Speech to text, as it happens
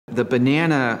The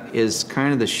banana is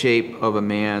kind of the shape of a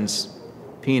man's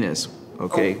penis,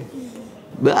 okay? Oh.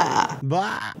 Blah.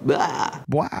 Blah. Blah.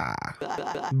 Blah.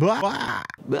 Blah. Blah.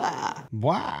 Blah.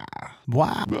 Blah.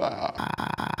 Blah. Blah.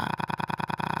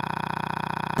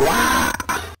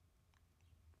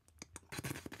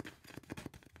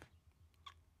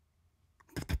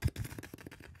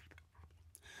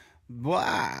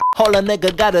 Wow. All a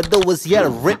nigga gotta do is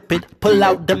rip it, pull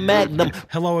out the magnum.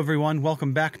 Hello everyone,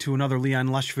 welcome back to another Leon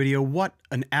Lush video. What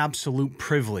an absolute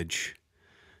privilege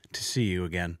to see you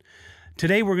again.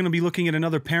 Today we're going to be looking at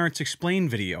another Parents Explain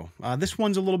video. This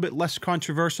one's a little bit less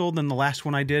controversial than the last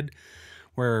one I did,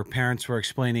 where parents were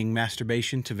explaining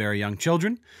masturbation to very young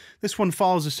children. This one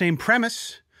follows the same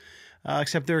premise,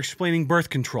 except they're explaining birth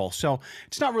control. So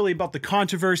it's not really about the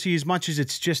controversy as much as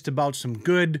it's just about some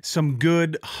good,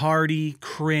 hearty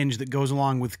cringe that goes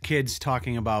along with kids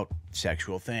talking about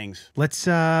sexual things. Let's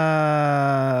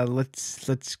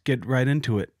get right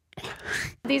into it.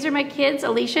 These are my kids,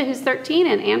 Alicia, who's 13,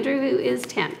 and Andrew, who is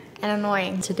 10. And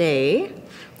annoying. Today,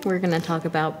 we're going to talk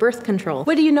about birth control.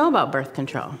 What do you know about birth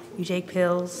control? You take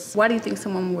pills. Why do you think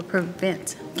someone would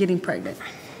prevent getting pregnant?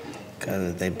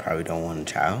 Because they probably don't want a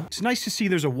child. It's nice to see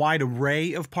there's a wide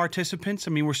array of participants.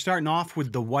 I mean, we're starting off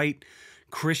with the white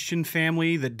Christian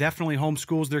family that definitely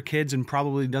homeschools their kids and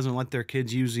probably doesn't let their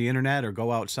kids use the internet or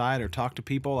go outside or talk to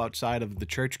people outside of the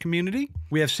church community.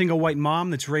 We have single white mom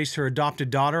that's raised her adopted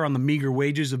daughter on the meager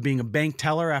wages of being a bank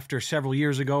teller after several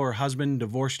years ago her husband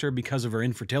divorced her because of her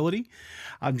infertility.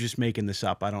 I'm just making this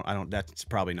up. That's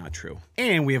probably not true.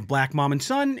 And we have black mom and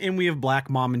son, and we have black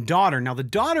mom and daughter. Now the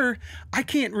daughter, I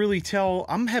can't really tell.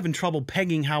 I'm having trouble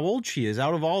pegging how old she is.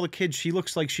 Out of all the kids, she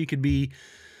looks like she could be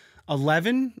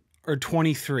 11 or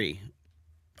 23.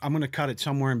 I'm gonna cut it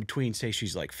somewhere in between. Say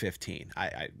she's like 15.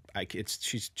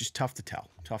 She's just tough to tell.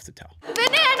 Tough to tell.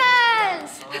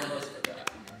 Bananas!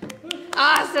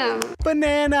 Awesome.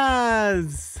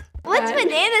 Bananas. What's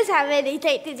bananas have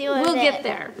anything to do with it? We'll get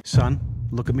there. Son,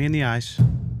 look at me in the eyes.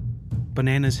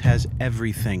 Bananas has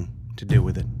everything to do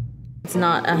with it. It's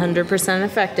not 100%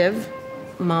 effective.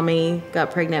 Mommy got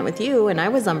pregnant with you, and I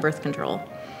was on birth control.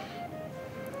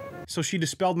 So she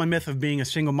dispelled my myth of being a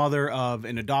single mother of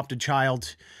an adopted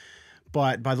child,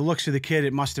 but by the looks of the kid,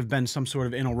 it must have been some sort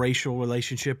of interracial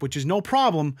relationship, which is no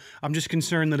problem. I'm just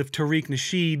concerned that if Tariq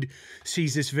Nasheed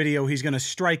sees this video, he's going to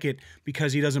strike it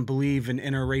because he doesn't believe in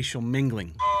interracial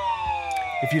mingling.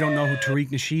 If you don't know who Tariq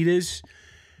Nasheed is,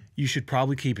 you should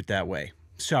probably keep it that way.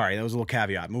 Sorry, that was a little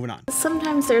caveat. Moving on.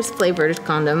 Sometimes there's flavored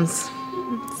condoms.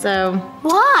 So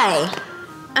why?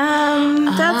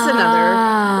 That's another.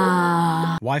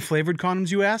 Why flavored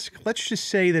condoms, you ask? Let's just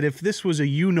say that if this was a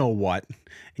you-know-what,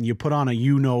 and you put on a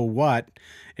you-know-what,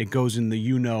 it goes in the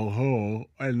you-know-ho,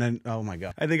 and then, oh my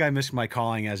God. I think I missed my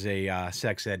calling as a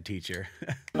sex ed teacher.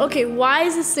 Okay, why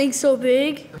is this thing so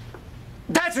big?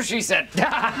 That's what she said.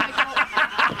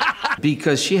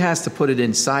 Because she has to put it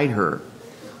inside her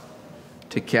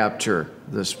to capture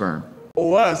the sperm.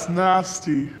 Oh, that's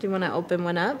nasty. Do you want to open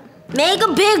one up? Make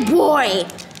a big boy.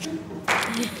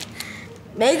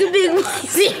 Make a big boy.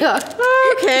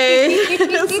 Okay.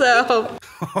 So.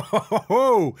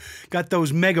 Oh, got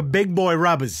those mega big boy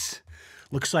rubbers.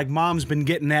 Looks like mom's been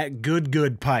getting that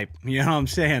good pipe. You know what I'm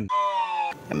saying?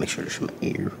 And make sure there's some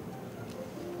air.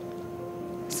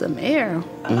 Some air?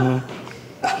 Mm-hmm.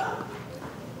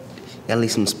 Gotta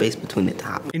leave some space between the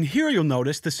top. And here you'll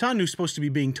notice the son who's supposed to be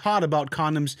being taught about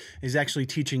condoms is actually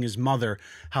teaching his mother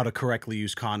how to correctly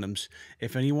use condoms.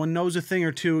 If anyone knows a thing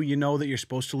or two, you know that you're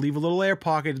supposed to leave a little air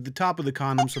pocket at the top of the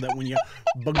condom so that when you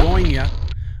begonia,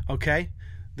 okay,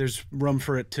 there's room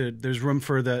for it to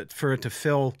it to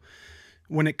fill.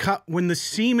 When the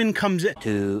semen comes in,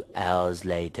 2 hours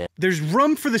later, there's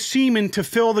room for the semen to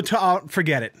fill the top.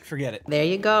 Forget it. There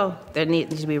you go. There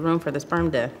needs to be room for the sperm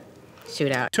to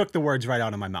shoot out. Took the words right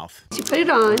out of my mouth. You put it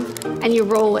on and you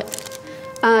roll it.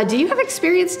 Do you have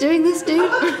experience doing this, dude?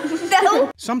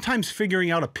 No. Sometimes figuring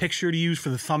out a picture to use for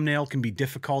the thumbnail can be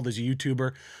difficult as a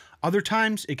YouTuber. Other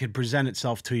times, it can present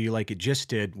itself to you like it just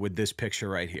did with this picture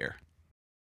right here.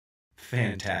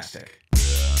 Fantastic.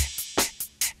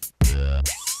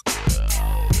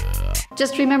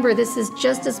 Just remember, this is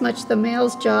just as much the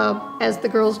male's job as the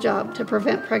girl's job to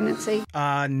prevent pregnancy.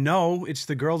 No, it's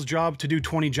the girl's job to do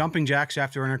 20 jumping jacks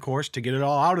after intercourse to get it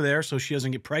all out of there so she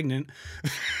doesn't get pregnant.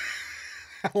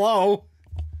 Hello?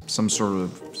 Some sort of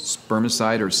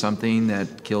spermicide or something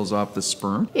that kills off the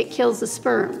sperm? It kills the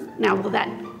sperm. Now, will that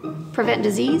prevent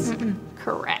disease?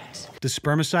 Correct. Does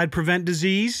spermicide prevent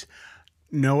disease?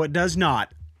 No, it does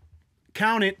not.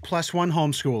 Count it, +1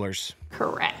 homeschoolers.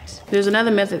 Correct. There's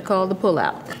another method called the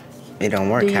pull-out. It don't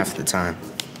work half the time.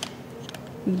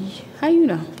 How you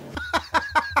know?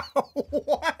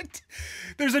 What?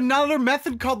 There's another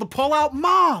method called the pull-out.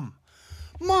 Mom,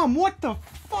 what the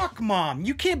fuck, Mom?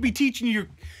 You can't be teaching your...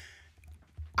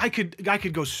 I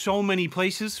could go so many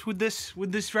places with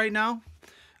this right now,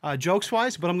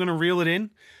 jokes-wise, but I'm gonna reel it in.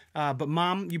 But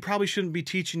Mom, you probably shouldn't be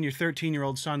teaching your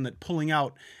 13-year-old son that pulling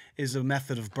out is a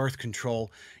method of birth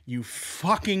control. You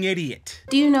fucking idiot.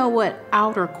 Do you know what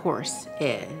outer course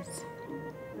is?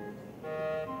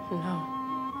 No.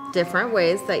 Different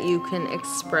ways that you can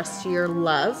express your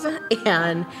love,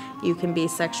 and you can be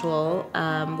sexual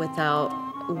without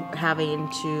having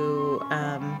to...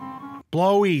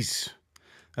 Blowies.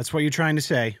 That's what you're trying to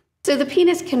say. So the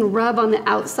penis can rub on the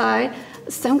outside.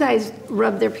 Some guys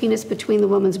rub their penis between the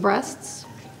woman's breasts,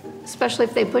 especially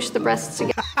if they push the breasts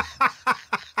together.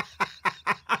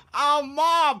 Oh,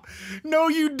 Mom! No,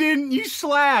 you didn't. You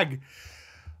slag.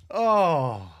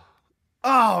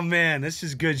 Oh, man, this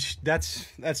is good. That's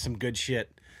some good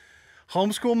shit.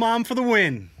 Homeschool mom for the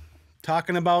win.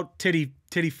 Talking about titty.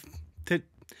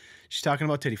 She's talking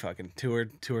about titty fucking to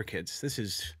her kids. This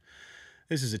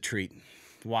is a treat.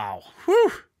 Wow.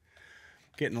 Whew.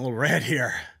 Getting a little red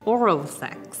here. Oral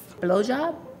sex.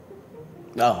 Blowjob?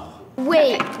 Oh.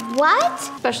 Wait, what?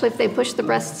 Especially if they push the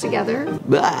breasts together.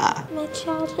 Blah. My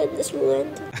childhood is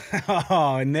ruined.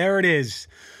 Oh, and there it is.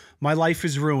 My life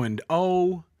is ruined.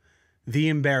 Oh, the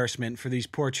embarrassment for these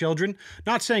poor children.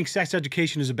 Not saying sex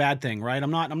education is a bad thing, right?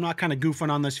 I'm not kind of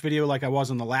goofing on this video like I was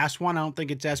on the last one. I don't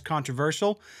think it's as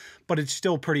controversial, but it's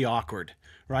still pretty awkward,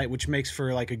 right? Which makes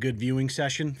for like a good viewing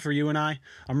session for you and I.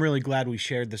 I'm really glad we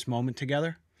shared this moment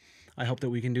together. I hope that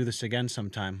we can do this again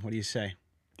sometime. What do you say?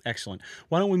 Excellent.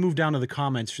 Why don't we move down to the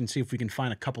comments and see if we can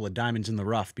find a couple of diamonds in the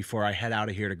rough before I head out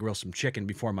of here to grill some chicken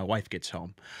before my wife gets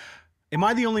home. Am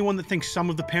I the only one that thinks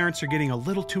some of the parents are getting a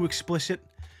little too explicit?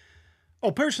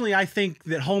 Oh, personally, I think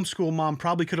that homeschool mom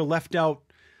probably could have left out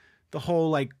the whole,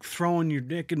 like, throwing your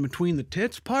dick in between the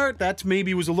tits part. That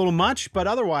maybe was a little much, but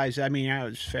otherwise, I mean, it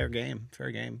was fair game,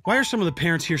 fair game. Why are some of the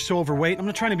parents here so overweight? I'm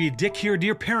not trying to be a dick here.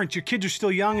 Dear parents, your kids are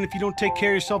still young, and if you don't take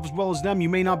care of yourself as well as them, you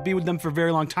may not be with them for a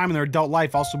very long time in their adult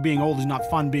life. Also, being old is not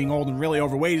fun. Being old and really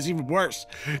overweight is even worse.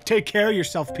 Take care of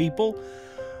yourself, people.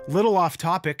 Little off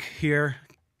topic here,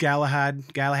 Galahad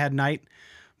Knight.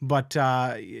 But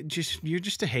you're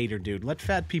just a hater, dude. Let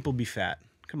fat people be fat.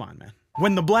 Come on, man.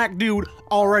 When the black dude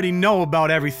already know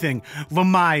about everything.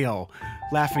 Lamayo.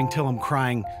 Laughing till I'm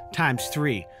crying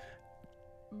 ×3.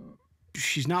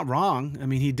 She's not wrong. I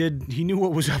mean, he knew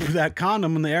what was up with that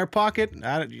condom in the air pocket.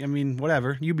 I mean,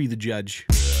 whatever. You be the judge.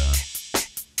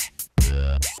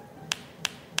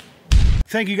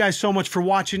 Thank you guys so much for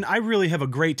watching. I really have a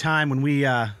great time when we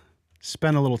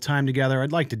spend a little time together.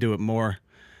 I'd like to do it more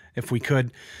if we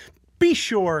could. Be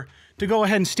sure to go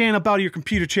ahead and stand up out of your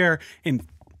computer chair and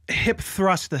hip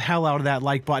thrust the hell out of that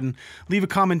like button. Leave a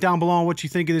comment down below on what you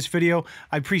think of this video.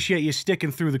 I appreciate you sticking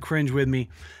through the cringe with me.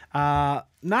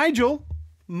 Nigel,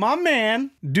 my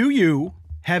man, do you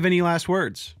have any last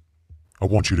words? I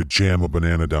want you to jam a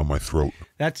banana down my throat.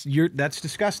 That's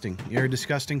disgusting. You're a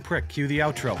disgusting prick. Cue the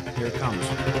outro. Here it comes.